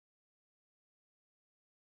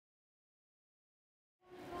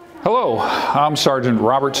Hello, I'm Sergeant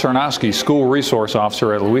Robert Sarnowski, School Resource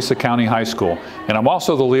Officer at Louisa County High School, and I'm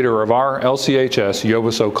also the leader of our LCHS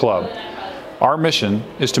Yovaso Club. Our mission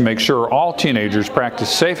is to make sure all teenagers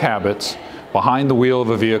practice safe habits behind the wheel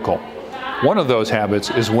of a vehicle. One of those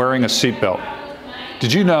habits is wearing a seatbelt.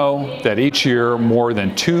 Did you know that each year more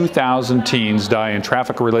than 2,000 teens die in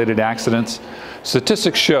traffic-related accidents?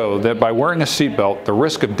 Statistics show that by wearing a seatbelt, the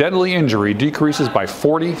risk of deadly injury decreases by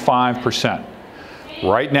 45%.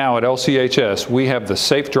 Right now at LCHS, we have the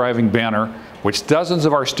Safe Driving banner, which dozens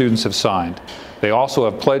of our students have signed. They also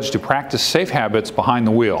have pledged to practice safe habits behind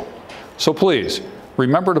the wheel. So please,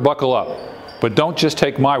 remember to buckle up, but don't just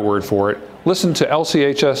take my word for it. Listen to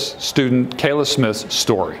LCHS student Kayla Smith's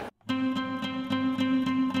story.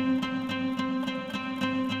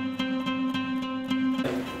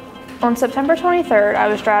 On September 23rd, I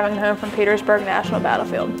was driving home from Petersburg National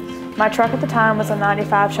Battlefield. My truck at the time was a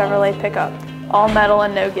 95 Chevrolet pickup, all metal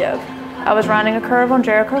and no give. I was rounding a curve on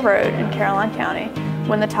Jericho Road in Caroline County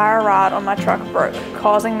when the tire rod on my truck broke,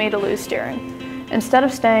 causing me to lose steering. Instead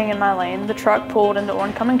of staying in my lane, the truck pulled into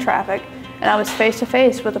oncoming traffic and I was face to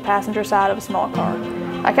face with the passenger side of a small car.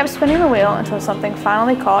 I kept spinning the wheel until something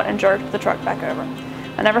finally caught and jerked the truck back over.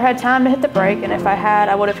 I never had time to hit the brake, and if I had,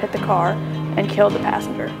 I would have hit the car and killed the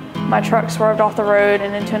passenger. My truck swerved off the road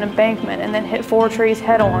and into an embankment and then hit 4 trees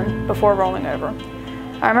head-on before rolling over.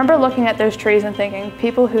 I remember looking at those trees and thinking,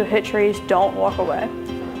 people who hit trees don't walk away.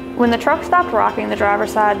 When the truck stopped rocking, the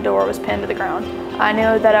driver's side door was pinned to the ground. I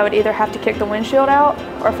knew that I would either have to kick the windshield out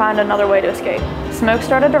or find another way to escape. Smoke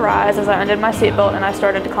started to rise as I undid my seatbelt and I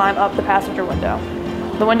started to climb up the passenger window.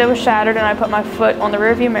 The window was shattered and I put my foot on the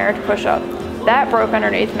rearview mirror to push up. That broke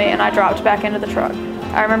underneath me and I dropped back into the truck.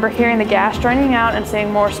 I remember hearing the gas draining out and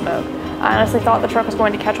seeing more smoke. I honestly thought the truck was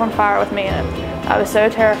going to catch on fire with me in it. I was so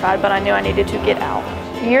terrified, but I knew I needed to get out.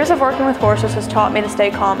 Years of working with horses has taught me to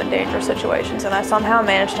stay calm in dangerous situations, and I somehow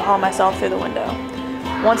managed to haul myself through the window.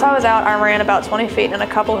 Once I was out, I ran about 20 feet and a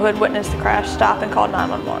couple who had witnessed the crash stopped and called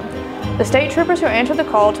 911. The state troopers who answered the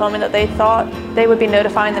call told me that they thought they would be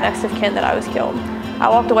notifying the next of kin that I was killed. I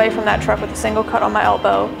walked away from that truck with a single cut on my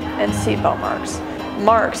elbow and seatbelt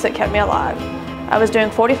marks that kept me alive. I was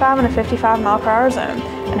doing 45 in a 55-mile-per-hour zone,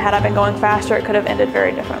 and had I been going faster, it could have ended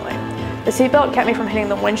very differently. The seatbelt kept me from hitting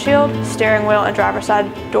the windshield, steering wheel, and driver's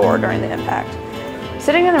side door during the impact.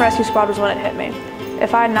 Sitting in the rescue squad was when it hit me.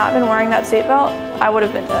 If I had not been wearing that seatbelt, I would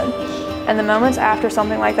have been dead. And the moments after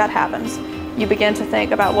something like that happens, you begin to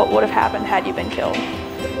think about what would have happened had you been killed.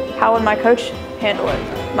 How would my coach handle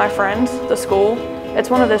it? My friends? The school?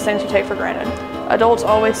 It's one of those things you take for granted. Adults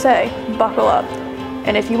always say, buckle up.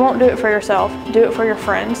 And if you won't do it for yourself, do it for your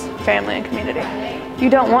friends, family, and community.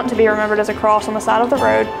 You don't want to be remembered as a cross on the side of the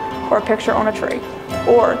road or a picture on a tree,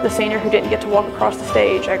 or the senior who didn't get to walk across the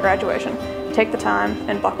stage at graduation. Take the time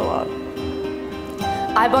and buckle up.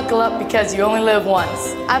 I buckle up because you only live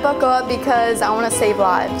once. I buckle up because I want to save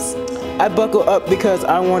lives. I buckle up because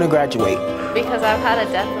I want to graduate. Because I've had a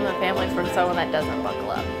death in the family from someone that doesn't buckle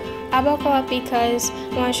up. I buckle up because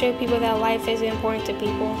I want to show people that life is important to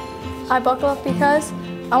people. I buckle up because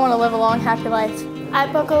I want to live a long, happy life. I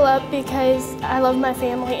buckle up because I love my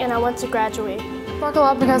family and I want to graduate. I buckle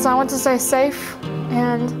up because I want to stay safe,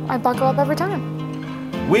 and I buckle up every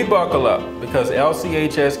time. We buckle up because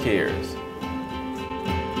LCHS cares.